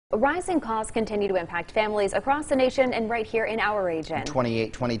Rising costs continue to impact families across the nation and right here in our region.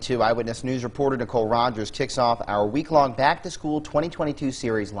 2822 Eyewitness News reporter Nicole Rogers kicks off our week-long Back to School 2022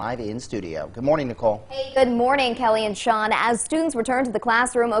 series live in studio. Good morning, Nicole. Hey, good morning, Kelly and Sean. As students return to the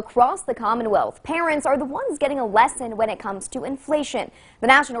classroom across the Commonwealth, parents are the ones getting a lesson when it comes to inflation. The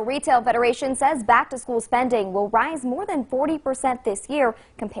National Retail Federation says back-to-school spending will rise more than 40% this year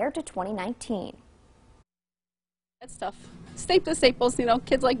compared to 2019. That's tough. Staples,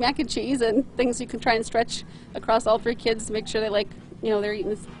 kids like mac and cheese and things you can try and stretch across all three kids to make sure they they're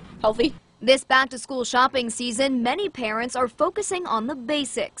eating healthy. This back-to-school shopping season, many parents are focusing on the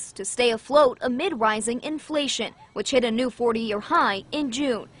basics to stay afloat amid rising inflation, which hit a new 40-year high in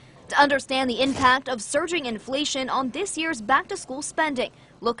June. To understand the impact of surging inflation on this year's back-to-school spending,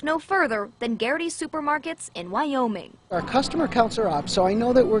 look no further than Garrity's supermarkets in Wyoming. Our customer counts are up, so I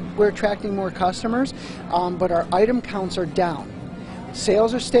know that we're attracting more customers, but our item counts are down.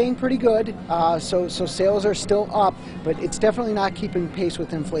 Sales are staying pretty good, so sales are still up, but it's definitely not keeping pace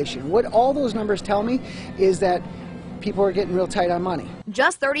with inflation. What all those numbers tell me is that people are getting real tight on money.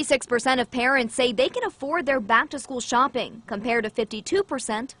 Just 36% of parents say they can afford their back-to-school shopping, compared to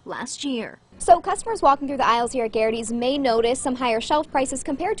 52% last year. So customers walking through the aisles here at Garrity's may notice some higher shelf prices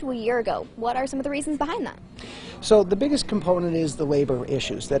compared to a year ago. What are some of the reasons behind that? So the biggest component is the labor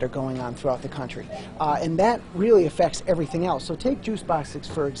issues that are going on throughout the country, and that really affects everything else. So take juice boxes,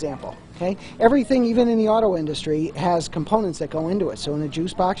 for example. Okay? Everything, even in the auto industry, has components that go into it. So in a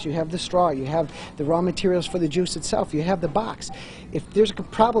juice box, you have the straw, you have the raw materials for the juice itself, you have the box. If there's a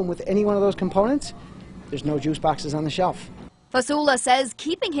problem with any one of those components, there's no juice boxes on the shelf. Fasula says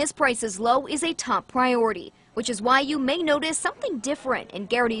keeping his prices low is a top priority, which is why you may notice something different in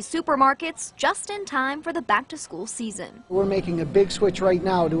Garrity's supermarkets just in time for the back-to-school season. We're making a big switch right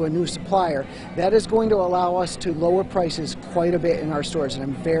now to a new supplier. That is going to allow us to lower prices quite a bit in our stores, and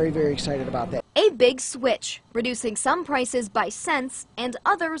I'm very, very excited about that. A big switch, reducing some prices by cents and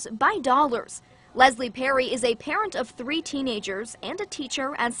others by dollars. Leslie Perry is a parent of 3 teenagers and a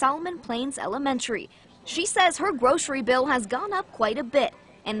teacher at Solomon Plains Elementary. She says her grocery bill has gone up quite a bit,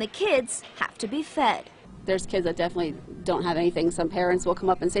 and the kids have to be fed. There's kids that definitely don't have anything. Some parents will come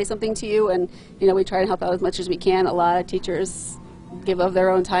up and say something to you, and we try to help out as much as we can. A lot of teachers give of their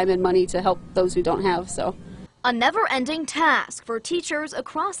own time and money to help those who don't have. So, a never-ending task for teachers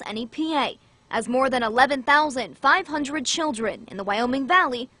across NEPA, as more than 11,500 children in the Wyoming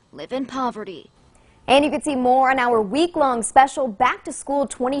Valley live in poverty. And you can see more on our week-long special Back to School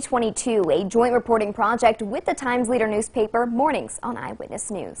 2022, a joint reporting project with the Times Leader newspaper, mornings on Eyewitness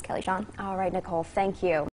News. Kelly, Sean. All right, Nicole, thank you.